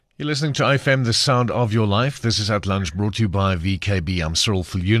You're listening to IFM, the sound of your life. This is At Lunch, brought to you by VKB. I'm Cyril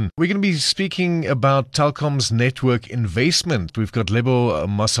Viljoen. We're going to be speaking about Telkom's network investment. We've got Lebo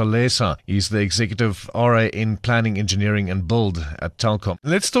Masalesa. He's the Executive RA in Planning, Engineering and Build at Telkom.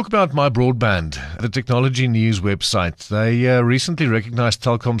 Let's talk about My Broadband, the technology news website. They recently recognized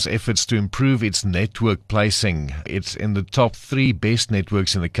Telkom's efforts to improve its network placing. It's in the top 3 best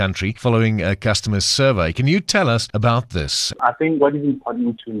networks in the country, following a customer survey. Can you tell us about this? I think what is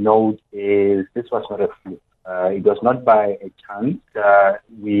important to note is this was not a fluke. It was not by a chance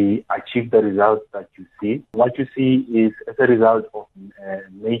we achieved the results that you see. What you see is as a result of a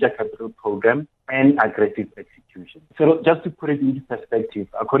major capital program and aggressive execution. So just to put it into perspective,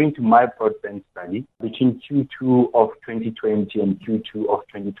 according to my broadband study, between Q2 of 2020 and Q2 of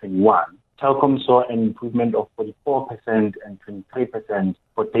 2021, Telkom saw an improvement of 44% and 23%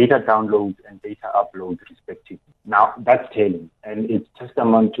 for data downloads and data uploads, respectively. Now, that's telling, and it's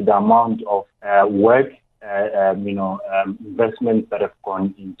testament to the amount of work, investments that have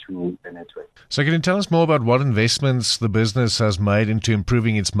gone into the network. So can you tell us more about what investments the business has made into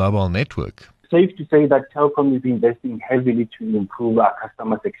improving its mobile network? Safe to say that Telkom is investing heavily to improve our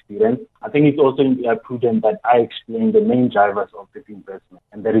customers' experience. I think it's also prudent that I explain the main drivers of this investment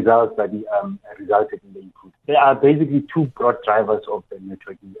and the results that resulted in the improvement. There are basically 2 broad drivers of the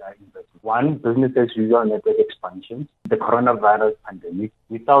network investment. One, business as usual network expansion. The coronavirus pandemic.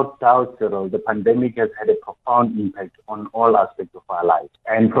 Without doubt, Cyril, the pandemic has had a profound impact on all aspects of our lives.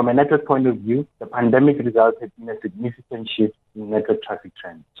 And from a network point of view, the pandemic resulted in a significant shift in network traffic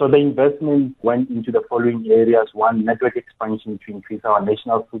trends. So the investment went into the following areas. One, network expansion to increase our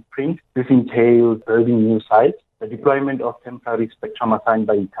national footprint. This entails building new sites, the deployment of temporary spectrum assigned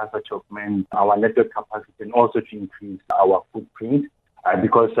by ICASA to augment our network capacity and also to increase our footprint.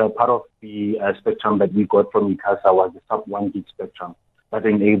 Because part of the spectrum that we got from ICASA was the sub-1 gig spectrum that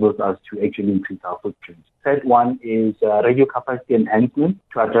enables us to actually increase our footprint. Third one is radio capacity enhancement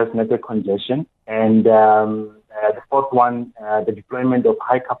to address network congestion. And the fourth one, the deployment of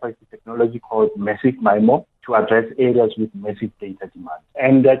high-capacity technology called Massive MIMO to address areas with massive data demand.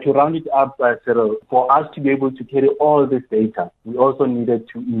 And to round it up, Cyril, for us to be able to carry all this data, we also needed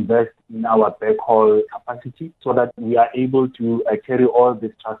to invest in our backhaul capacity so that we are able to carry all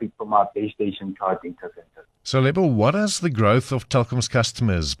this traffic from our base station to our data center. So, Lebo, what has the growth of Telkom's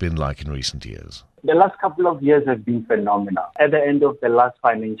customers been like in recent years? The last couple of years have been phenomenal. At the end of the last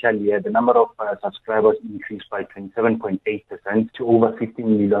financial year, the number of subscribers increased by 27.8% to over 15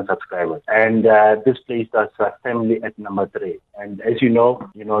 million subscribers. And this placed us firmly at number 3. And as you know,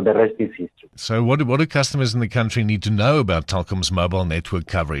 the rest is history. So what do customers in the country need to know about Telkom's mobile network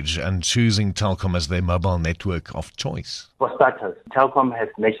coverage and choosing Telkom as their mobile network of choice? For starters, Telkom has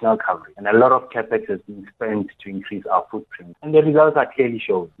national coverage, and a lot of capex has been spent to increase our footprint. And the results are clearly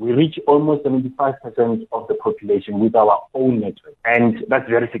shown. We reach almost 75% of the population with our own network, and that's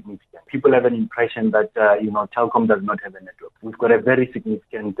very significant. People have an impression that Telkom does not have a network. We've got a very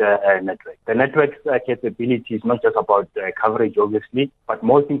significant network. The network's capability is not just about coverage, obviously, but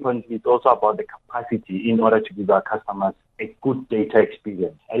most importantly, it's also about the capacity in order to give our customers a good data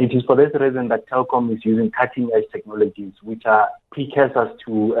experience. And it is for this reason that Telkom is using cutting-edge technologies which are precursors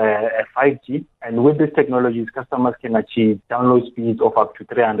to 5G. And with these technologies, customers can achieve download speeds of up to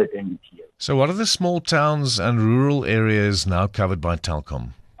 300 Mbps. So what are the small towns and rural areas now covered by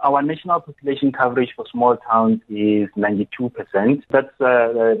Telkom? Our national population coverage for small towns is 92%. That's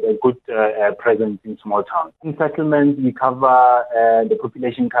a good presence in small towns. In settlements, we cover the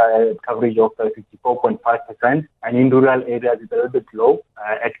population coverage of 54.5%. And in rural areas, it's a little bit low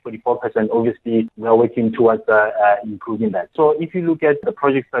at 44%. Obviously, we are working towards improving that. So if you look at the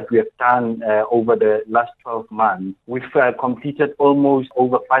projects that we have done over the last 12 months, we've completed almost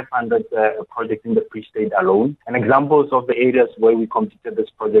over 500 projects in the Free State alone. And examples of the areas where we completed this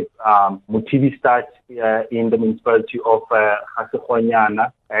project Motivi Start in the municipality of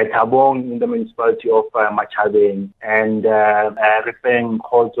Gasekgonyana, Tabong in the municipality of Machabeng, and Refeng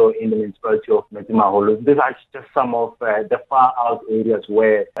also in the municipality of Metsimaholo. These are just some of the far out areas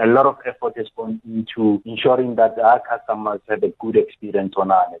where a lot of effort has gone into ensuring that our customers have a good experience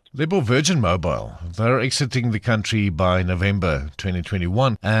on our network. Lebo, Virgin Mobile, they're exiting the country by November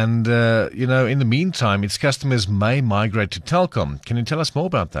 2021. And, in the meantime, its customers may migrate to Telkom. Can you tell us more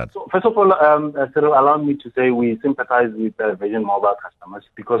about that? So, first of all, Cyril, allow me to say we sympathize with Virgin Mobile customers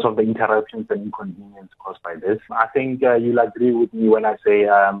because of the interruptions and inconvenience caused by this. I think you'll agree with me when I say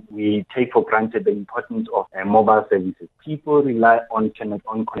we take for granted the importance of mobile services. People rely on internet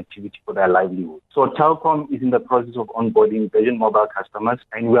on connectivity for their livelihood. So Telkom is in the process of onboarding Virgin Mobile customers,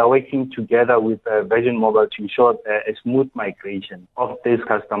 and we are working together with Virgin Mobile to ensure a smooth migration of these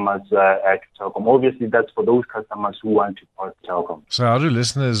customers to Telkom. Obviously, that's for those customers who want to port Telkom. So how do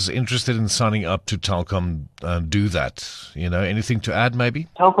listeners interested in signing up to Telkom do that? Anything to add maybe?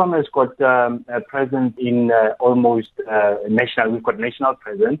 Telkom has got a presence in almost national. We've got national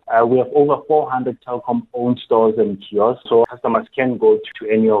presence. We have over 400 Telkom-owned stores and kiosks, so customers can go to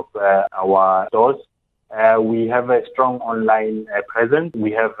any of our stores. We have a strong online presence.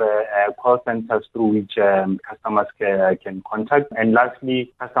 We have call centers through which customers can contact. And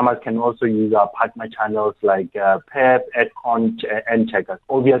lastly, customers can also use our partner channels like PEP, Edcon, and Checkers.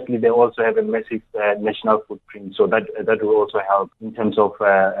 Obviously, they also have a massive national footprint, so that will also help in terms of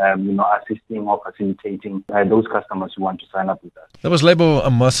assisting or facilitating those customers who want to sign up with us. That was Lebo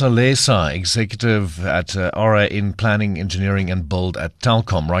Masalesa, executive at RA in Planning, Engineering and Build at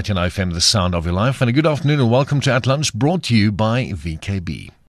Telkom, right in IFM, the sound of your life. And a good afternoon and welcome to At Lunch, brought to you by VKB.